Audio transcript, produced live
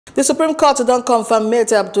The Supreme Court don't confirm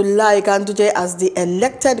Abdullahi Ganduje as the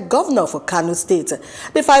elected governor for Kano State.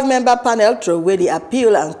 The five-member panel threw away the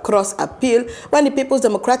appeal and cross-appeal when the People's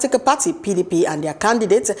Democratic Party, PDP, and their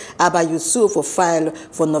candidate, Abba Yusuf, filed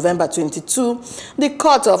for November 22. The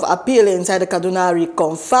Court of Appeal inside Kaduna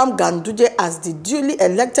reconfirmed Ganduje as the duly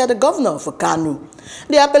elected governor for Kano.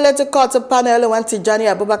 The appellate court panel went to Johnny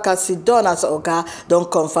Abubakar Sidon as Oga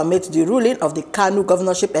don't confirm the ruling of the Kano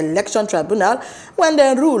Governorship Election Tribunal when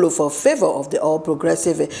they rule for favor of the All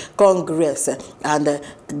Progressive Congress and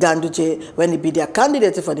Ganduje when he be their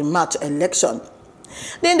candidate for the March election.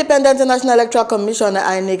 The Independent National Electoral Commission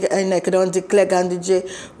INEC don't declare Ganduje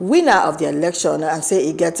winner of the election and say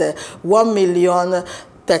he gets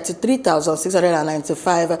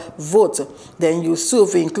 1,033,695 votes. Then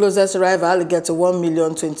Yusuf, in closest rival, gets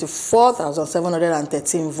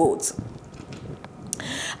 1,024,713 votes.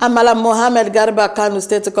 Amala Mohammed Garba, Kano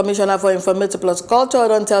State Commissioner for Information Plus Culture,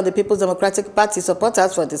 don't tell the People's Democratic Party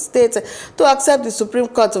supporters for the state to accept the Supreme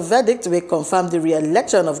Court verdict which confirmed the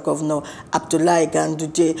re-election of Governor Abdullahi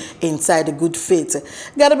Ganduje inside good faith.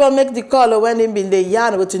 Garba make the call when he been the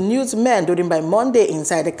yarn with newsmen during by Monday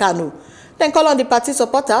inside Kano. Then call on the party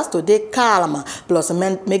supporters to stay calm, plus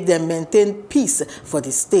make them maintain peace for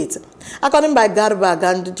the state. According by Garba,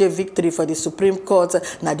 Ganduje victory for the Supreme Court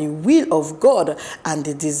na the will of God and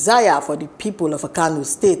the desire for the people of Kano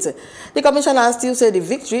State. The commissioner still say the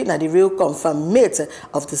victory na the real confirmation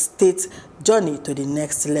of the state's journey to the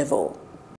next level.